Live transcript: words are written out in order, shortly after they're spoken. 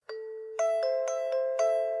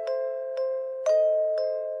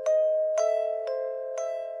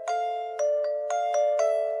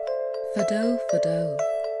Fado, Fado,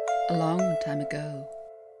 a long time ago,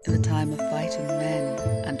 in the time of fighting men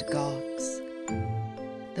and gods,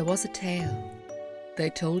 there was a tale, they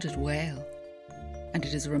told it well, and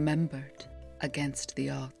it is remembered against the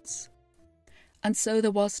odds. And so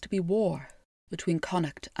there was to be war between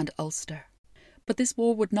Connacht and Ulster. But this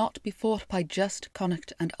war would not be fought by just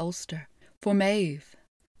Connacht and Ulster, for Maeve,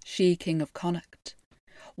 she King of Connacht,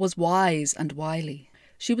 was wise and wily.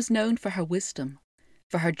 She was known for her wisdom,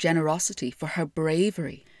 for her generosity, for her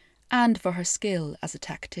bravery, and for her skill as a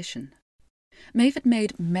tactician. Maeve had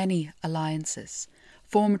made many alliances,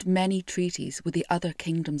 formed many treaties with the other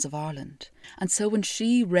kingdoms of Ireland, and so when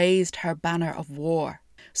she raised her banner of war,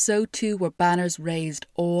 so too were banners raised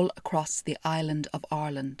all across the island of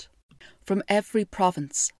Ireland. From every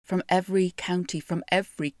province, from every county, from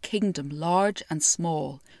every kingdom, large and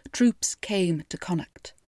small, troops came to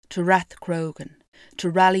Connacht, to Rathcrogan,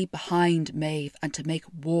 to rally behind Maeve and to make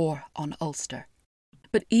war on Ulster.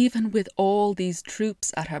 But even with all these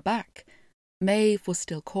troops at her back, Maeve was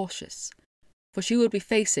still cautious, for she would be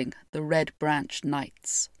facing the Red Branch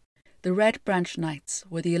Knights. The Red Branch Knights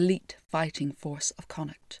were the elite fighting force of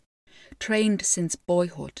Connacht. Trained since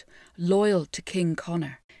boyhood, loyal to King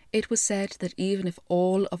Conor, it was said that even if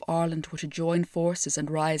all of Ireland were to join forces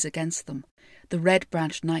and rise against them, the Red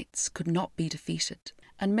Branch Knights could not be defeated.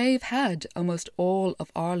 And Maeve had almost all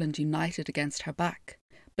of Ireland united against her back,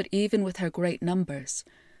 but even with her great numbers,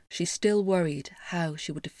 she still worried how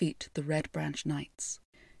she would defeat the Red Branch Knights.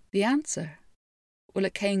 The answer? Well,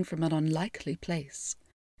 it came from an unlikely place.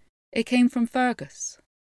 It came from Fergus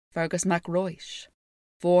Mac Roish,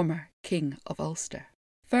 former King of Ulster.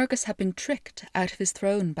 Fergus had been tricked out of his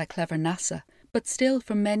throne by clever Nessa, but still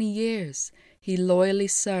for many years he loyally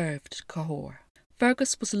served Cahors.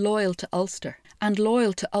 Fergus was loyal to Ulster, and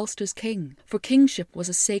loyal to Ulster's king, for kingship was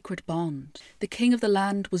a sacred bond. The king of the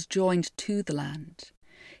land was joined to the land.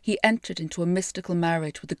 He entered into a mystical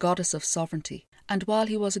marriage with the goddess of sovereignty, and while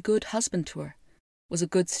he was a good husband to her, was a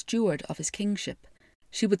good steward of his kingship,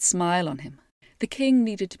 she would smile on him. The king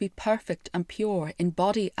needed to be perfect and pure in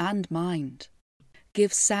body and mind,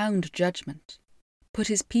 give sound judgment, put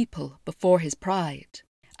his people before his pride,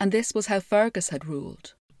 and this was how Fergus had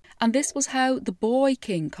ruled. And this was how the boy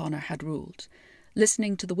King Conor had ruled,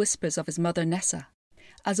 listening to the whispers of his mother Nessa.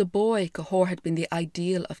 As a boy, Cahors had been the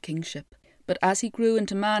ideal of kingship, but as he grew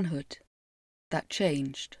into manhood, that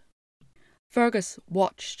changed. Fergus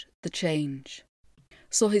watched the change,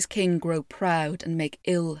 saw his king grow proud and make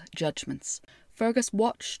ill judgments. Fergus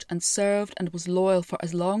watched and served and was loyal for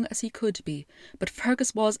as long as he could be, but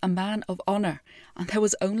Fergus was a man of honour, and there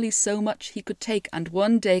was only so much he could take, and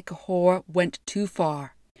one day Cahors went too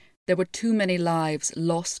far. There were too many lives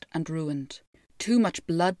lost and ruined, too much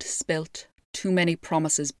blood spilt, too many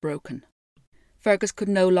promises broken. Fergus could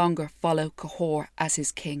no longer follow Cahors as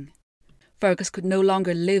his king. Fergus could no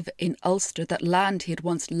longer live in Ulster, that land he had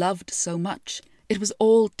once loved so much. It was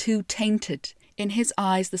all too tainted. In his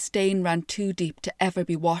eyes the stain ran too deep to ever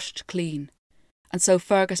be washed clean. And so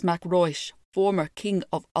Fergus Mac Roish, former King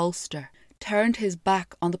of Ulster, turned his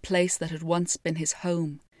back on the place that had once been his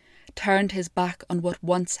home, turned his back on what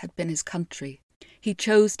once had been his country. He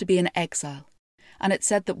chose to be an exile, and it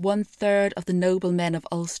said that 1/3 of the noble men of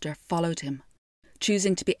Ulster followed him,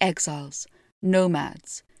 choosing to be exiles,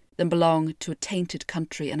 nomads, than belong to a tainted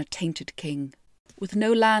country and a tainted king. With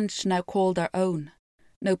no land to now call their own,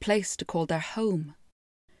 no place to call their home,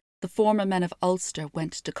 the former men of Ulster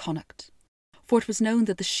went to Connacht. For it was known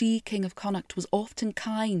that the she-king of Connacht was often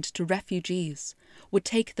kind to refugees, would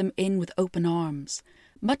take them in with open arms.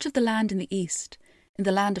 Much of the land in the east, in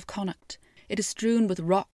the land of Connacht, it is strewn with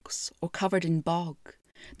rocks or covered in bog.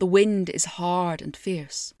 The wind is hard and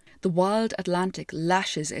fierce. The wild Atlantic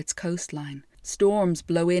lashes its coastline. Storms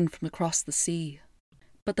blow in from across the sea.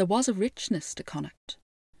 But there was a richness to Connacht.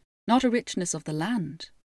 Not a richness of the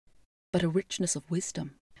land, but a richness of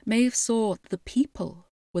wisdom. Maeve saw that the people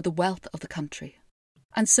were the wealth of the country,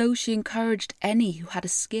 and so she encouraged any who had a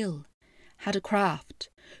skill, had a craft,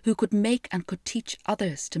 who could make and could teach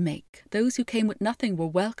others to make. Those who came with nothing were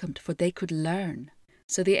welcomed, for they could learn.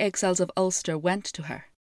 So the exiles of Ulster went to her.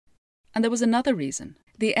 And there was another reason.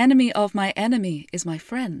 The enemy of my enemy is my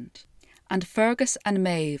friend. And Fergus and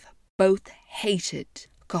Maeve both hated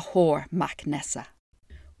Cahors Mac Nessa.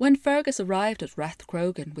 When Fergus arrived at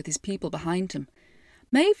Rathcrogan with his people behind him,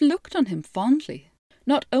 Maeve looked on him fondly.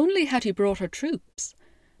 Not only had he brought her troops,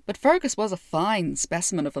 but Fergus was a fine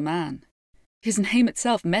specimen of a man. His name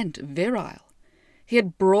itself meant virile. He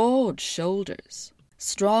had broad shoulders,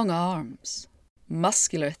 strong arms,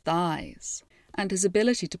 muscular thighs, and his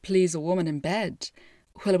ability to please a woman in bed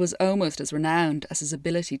well, it was almost as renowned as his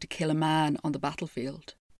ability to kill a man on the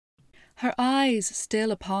battlefield. Her eyes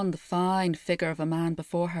still upon the fine figure of a man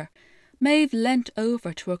before her, Maeve leant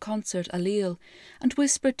over to her consort Ailill and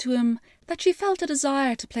whispered to him that she felt a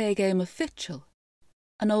desire to play a game of fitchel,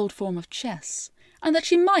 an old form of chess, and that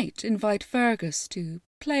she might invite Fergus to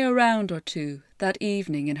play a round or two that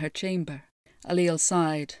evening in her chamber. Ailill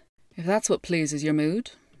sighed. "If that's what pleases your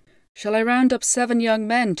mood. Shall I round up 7 young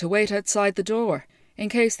men to wait outside the door, in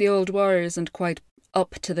case the old warrior isn't quite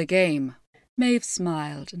up to the game?" Maeve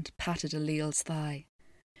smiled and patted Ailill's thigh.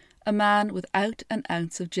 "A man without an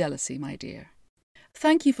ounce of jealousy, my dear.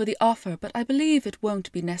 Thank you for the offer, but I believe it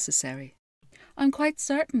won't be necessary. I'm quite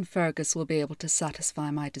certain Fergus will be able to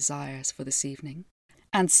satisfy my desires for this evening."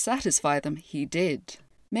 And satisfy them he did.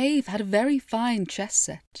 Maeve had a very fine chess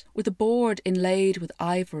set, with a board inlaid with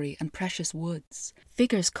ivory and precious woods,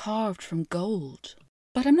 figures carved from gold.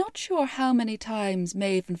 But I'm not sure how many times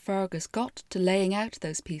Maeve and Fergus got to laying out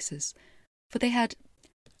those pieces, for they had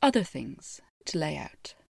other things to lay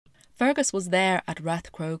out. Fergus was there at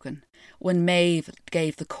Rathcrogan when Maeve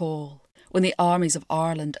gave the call, when the armies of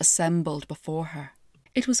Ireland assembled before her.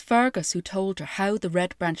 It was Fergus who told her how the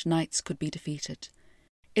Red Branch Knights could be defeated.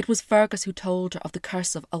 It was Fergus who told her of the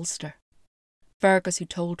curse of Ulster. Fergus who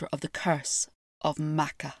told her of the curse of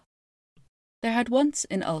Macha. There had once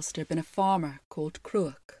in Ulster been a farmer called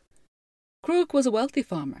Cruach. Cruach was a wealthy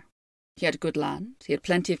farmer. He had good land, he had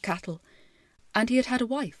plenty of cattle, and he had had a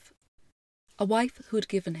wife who had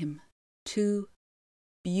given him 2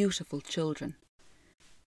 beautiful children.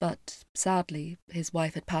 But sadly, his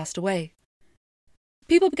wife had passed away.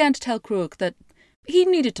 People began to tell Cruach that he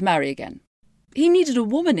needed to marry again. He needed a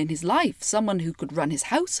woman in his life, someone who could run his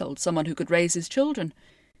household, someone who could raise his children.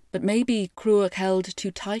 But maybe Cruach held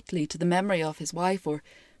too tightly to the memory of his wife, or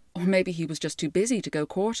maybe he was just too busy to go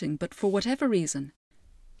courting, but for whatever reason,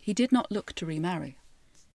 he did not look to remarry.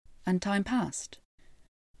 And time passed.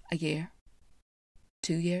 1 year,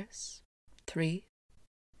 2 years, 3.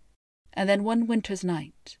 And then one winter's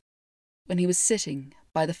night, when he was sitting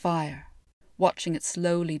by the fire, watching it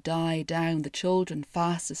slowly die down, the children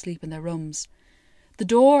fast asleep in their rooms, the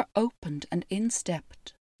door opened and in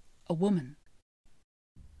stepped a woman.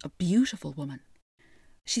 A beautiful woman.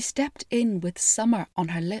 She stepped in with summer on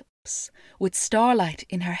her lips, with starlight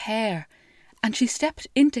in her hair, and she stepped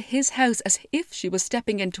into his house as if she was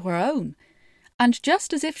stepping into her own. And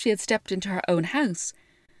just as if she had stepped into her own house,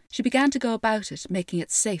 she began to go about it, making it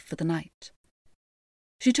safe for the night.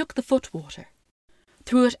 She took the footwater,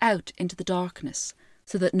 threw it out into the darkness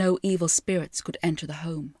so that no evil spirits could enter the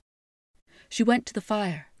home. She went to the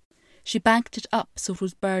fire. She banked it up so it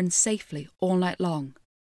would burn safely all night long.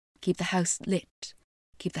 Keep the house lit,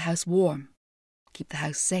 keep the house warm, keep the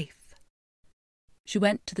house safe. She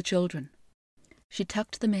went to the children. She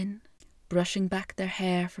tucked them in, brushing back their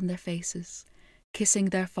hair from their faces, kissing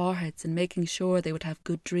their foreheads and making sure they would have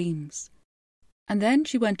good dreams. And then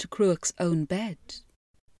she went to Cruach's own bed,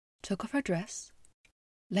 took off her dress,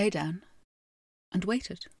 lay down, and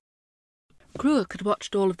waited. Cruach had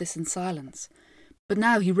watched all of this in silence, but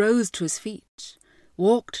now he rose to his feet,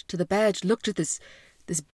 walked to the bed, looked at this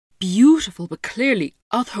beautiful but clearly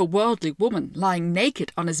otherworldly woman lying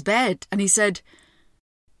naked on his bed, and he said,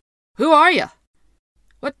 "Who are you?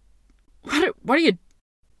 What are you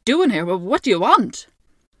doing here? What do you want?"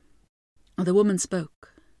 And the woman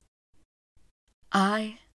spoke.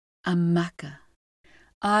 "I am Macha.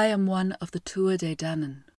 I am one of the Tuatha Dé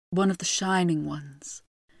Danann, one of the Shining Ones,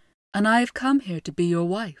 and I have come here to be your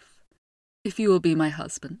wife, if you will be my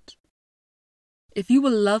husband. If you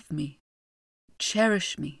will love me,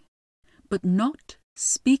 cherish me, but not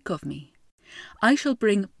speak of me, I shall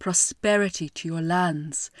bring prosperity to your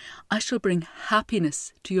lands, I shall bring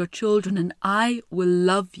happiness to your children, and I will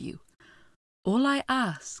love you. All I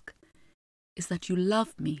ask is that you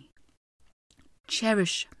love me,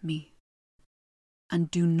 cherish me,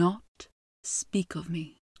 and do not speak of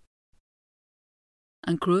me."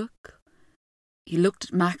 And Cruach, he looked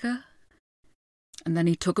at Macha, and then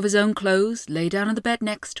he took off his own clothes, lay down on the bed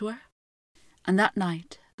next to her, and that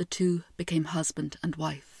night the two became husband and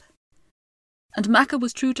wife. And Macha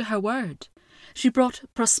was true to her word. She brought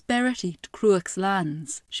prosperity to Cruach's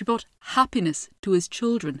lands, she brought happiness to his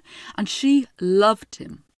children, and she loved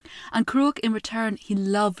him. And Cruach in return, he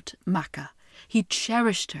loved Macha, he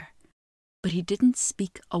cherished her, but he didn't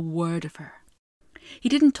speak a word of her. He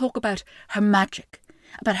didn't talk about her magic,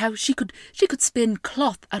 about how she could spin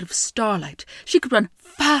cloth out of starlight, she could run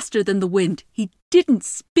faster than the wind. He didn't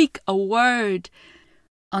speak a word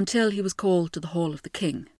until he was called to the hall of the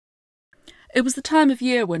king. It was the time of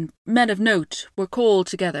year when men of note were called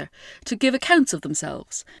together to give accounts of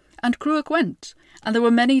themselves, and Cruach went, and there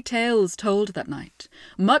were many tales told that night,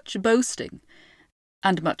 much boasting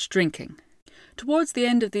and much drinking. Towards the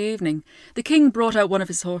end of the evening, the king brought out one of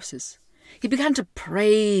his horses. He began to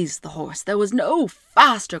praise the horse. There was no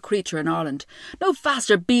faster creature in Ireland, no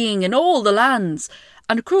faster being in all the lands.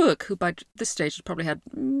 And Cruach, who by this stage had probably had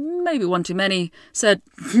maybe one too many, said,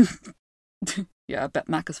 "Yeah, I bet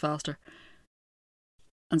Mac is faster."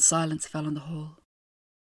 And silence fell on the hall.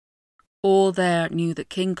 All there knew that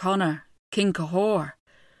King Conor, King Cahor,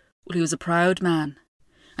 well, he was a proud man,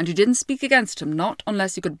 and you didn't speak against him, not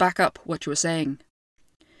unless you could back up what you were saying.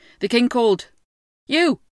 The king called,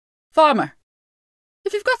 "You, farmer,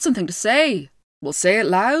 if you've got something to say, we'll say it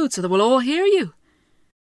loud so that we'll all hear you."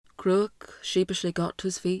 Cruach sheepishly got to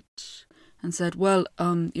his feet and said, "Well,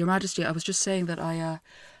 Your Majesty, I was just saying that I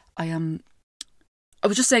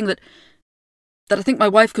was just saying that I think my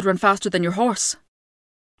wife could run faster than your horse."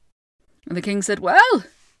 And the king said, "Well,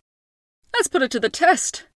 let's put it to the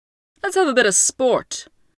test. Let's have a bit of sport.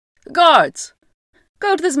 Guards,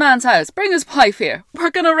 go to this man's house, bring his wife here.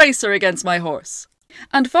 We're going to race her against my horse.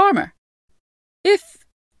 And farmer, if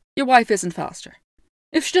your wife isn't faster,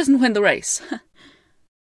 if she doesn't win the race,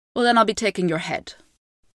 well, then I'll be taking your head."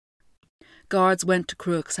 Guards went to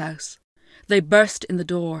Cruach's house. They burst in the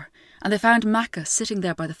door, and they found Macha sitting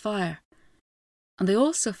there by the fire. And they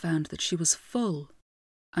also found that she was full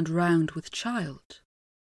and round with child.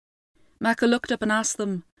 Macha looked up and asked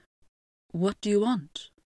them, "What do you want?"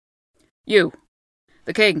 "You,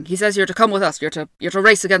 the king, he says you're to come with us. You're to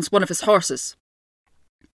race against one of his horses."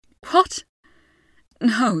 "What?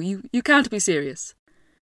 No, you can't be serious.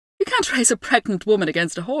 You can't race a pregnant woman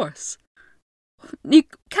against a horse. You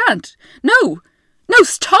can't. No,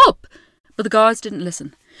 stop!" But the guards didn't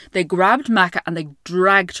listen. They grabbed Macha and they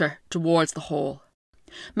dragged her towards the hall.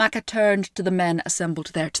 Macha turned to the men assembled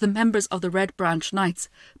there, to the members of the Red Branch Knights.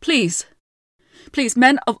 Please,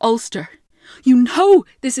 men of Ulster, you know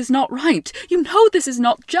this is not right. You know this is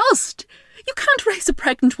not just. You can't race a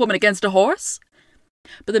pregnant woman against a horse."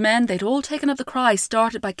 But the men, they'd all taken up the cry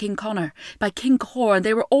started by King Conor, by King Cahor, and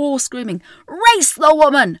they were all screaming, "Race the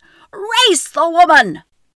woman! Race the woman!"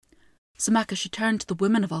 So Macha, she turned to the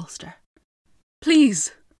women of Ulster.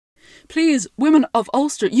 Please, women of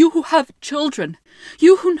Ulster, you who have children,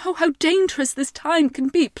 you who know how dangerous this time can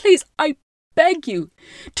be, please, I beg you,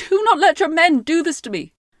 do not let your men do this to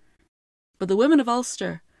me." But the women of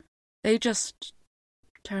Ulster, they just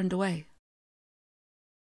turned away.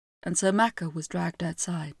 And so Macha was dragged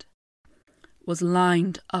outside, was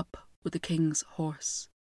lined up with the king's horse.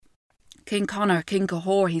 King Conor, King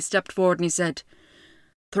Cahor, he stepped forward and he said,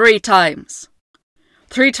 3 times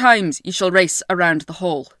ye shall race around the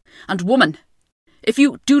hall, and woman, if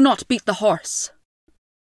you do not beat the horse,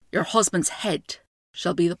 your husband's head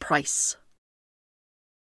shall be the price."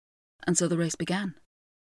 And so the race began.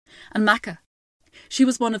 And Macha, she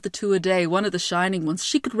was one of the 2 a day, one of the shining ones.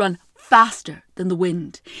 She could run faster than the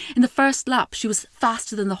wind. In the first lap, she was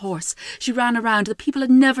faster than the horse. She ran around. The people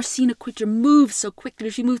had never seen a creature move so quickly.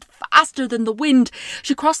 She moved faster than the wind.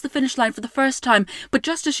 She crossed the finish line for the first time, but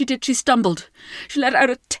just as she did, she stumbled. She let out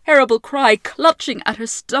a terrible cry, clutching at her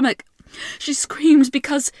stomach. She screamed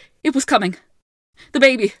because it was coming. The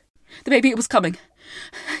baby, it was coming.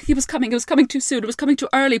 It was coming too soon, it was coming too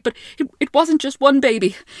early, but it wasn't just one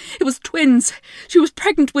baby. It was twins. She was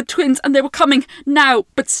pregnant with twins and they were coming now,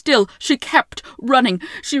 but still she kept running.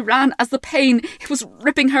 She ran as the pain, it was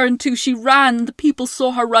ripping her in two. She ran. The people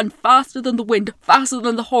saw her run faster than the wind, faster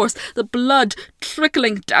than the horse, the blood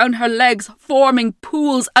trickling down her legs, forming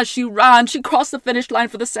pools as she ran. She crossed the finish line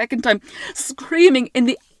for the second time, screaming in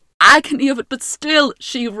the agony of it, but still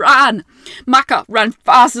she ran. Macha ran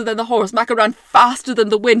faster than the horse. Macha ran faster than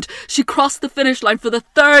the wind. She crossed the finish line for the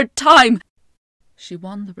 3rd time. She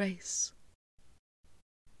won the race,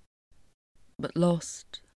 but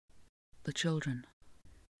lost the children.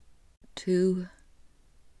 2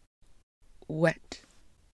 wet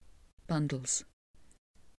bundles.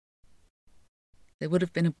 They would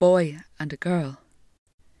have been a boy and a girl.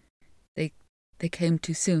 They came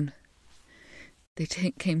too soon. They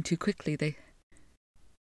came too quickly. They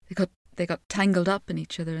got tangled up in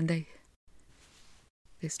each other, and they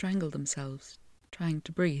strangled themselves, trying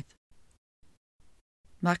to breathe.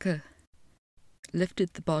 Macha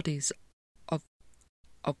lifted the bodies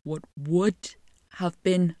of what would have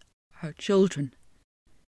been her children.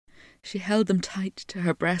 She held them tight to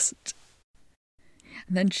her breast,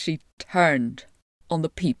 and then she turned on the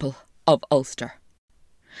people of Ulster.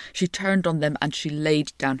 She turned on them and she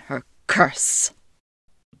laid down her curse.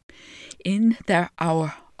 In their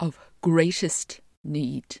hour of greatest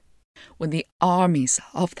need, when the armies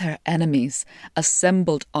of their enemies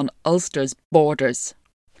assembled on Ulster's borders,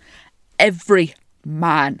 every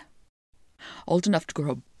man old enough to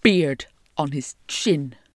grow a beard on his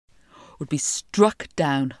chin would be struck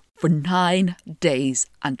down for 9 days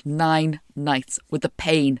and 9 nights with the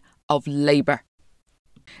pain of labour.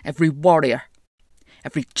 Every warrior,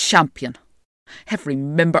 every champion, every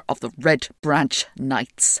member of the Red Branch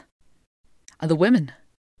Knights. And the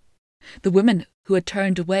women who had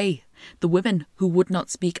turned away, the women who would not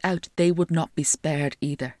speak out, they would not be spared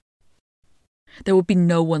either. There would be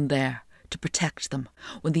no one there to protect them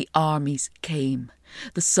when the armies came,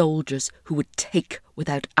 the soldiers who would take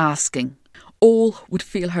without asking. All would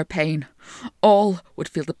feel her pain. All would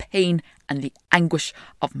feel the pain and the anguish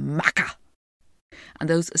of Macha. And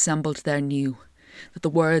those assembled there knew that the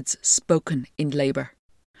words spoken in labour,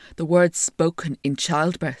 the words spoken in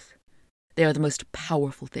childbirth, they are the most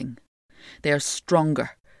powerful thing. They are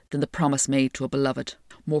stronger than the promise made to a beloved,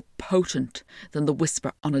 more potent than the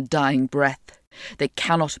whisper on a dying breath. They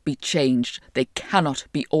cannot be changed. They cannot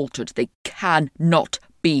be altered. They cannot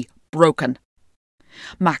be broken.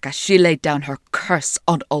 Macha, she laid down her curse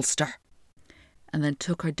on Ulster and then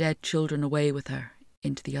took her dead children away with her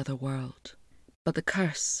into the other world. But the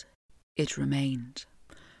curse, it remained.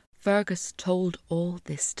 Fergus told all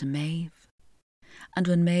this to Maeve, and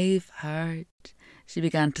when Maeve heard, she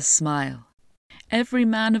began to smile. Every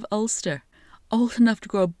man of Ulster, old enough to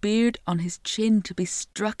grow a beard on his chin to be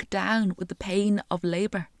struck down with the pain of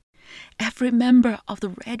labour. Every member of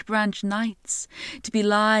the Red Branch Knights to be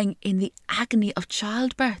lying in the agony of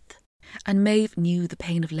childbirth. And Maeve knew the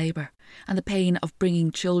pain of labour and the pain of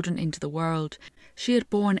bringing children into the world. She had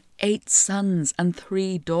borne 8 sons and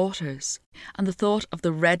 3 daughters, and the thought of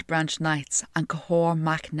the Red Branch Knights and Cahor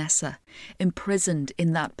Mac Nessa imprisoned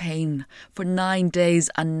in that pain for 9 days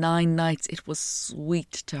and 9 nights, it was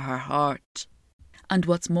sweet to her heart. And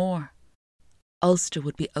what's more, Ulster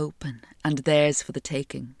would be open and theirs for the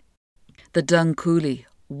taking. The Dun Cooley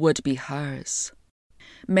would be hers.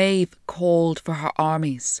 Maeve called for her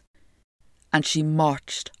armies, and she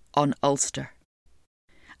marched on Ulster.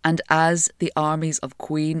 And as the armies of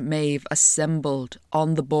Queen Maeve assembled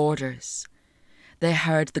on the borders, they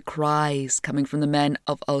heard the cries coming from the men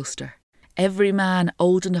of Ulster. Every man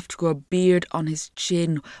old enough to grow a beard on his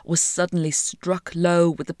chin was suddenly struck low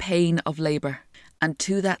with the pain of labour. And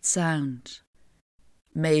to that sound,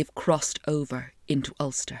 Maeve crossed over into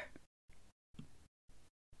Ulster.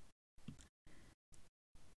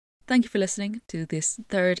 Thank you for listening to this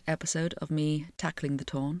 3rd episode of me tackling the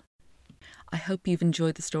Táin. I hope you've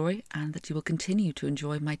enjoyed the story and that you will continue to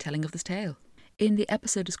enjoy my telling of this tale. In the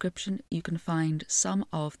episode description, you can find some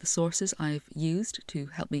of the sources I've used to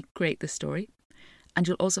help me create this story, and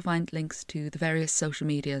you'll also find links to the various social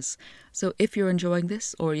medias. So if you're enjoying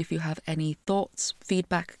this, or if you have any thoughts,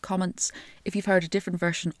 feedback, comments, if you've heard a different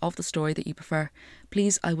version of the story that you prefer,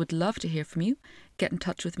 please, I would love to hear from you. Get in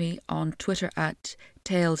touch with me on Twitter at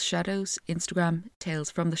Tales Shadows, Instagram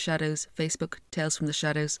Tales from the Shadows, Facebook Tales from the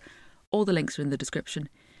Shadows. All the links are in the description.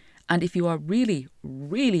 And if you are really,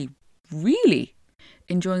 really, really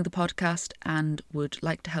enjoying the podcast and would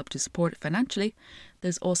like to help to support it financially,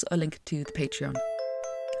 there's also a link to the Patreon.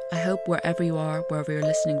 I hope wherever you are, wherever you're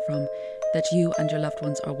listening from, that you and your loved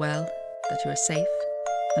ones are well, that you are safe,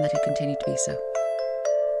 and that you continue to be so.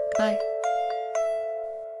 Goodbye.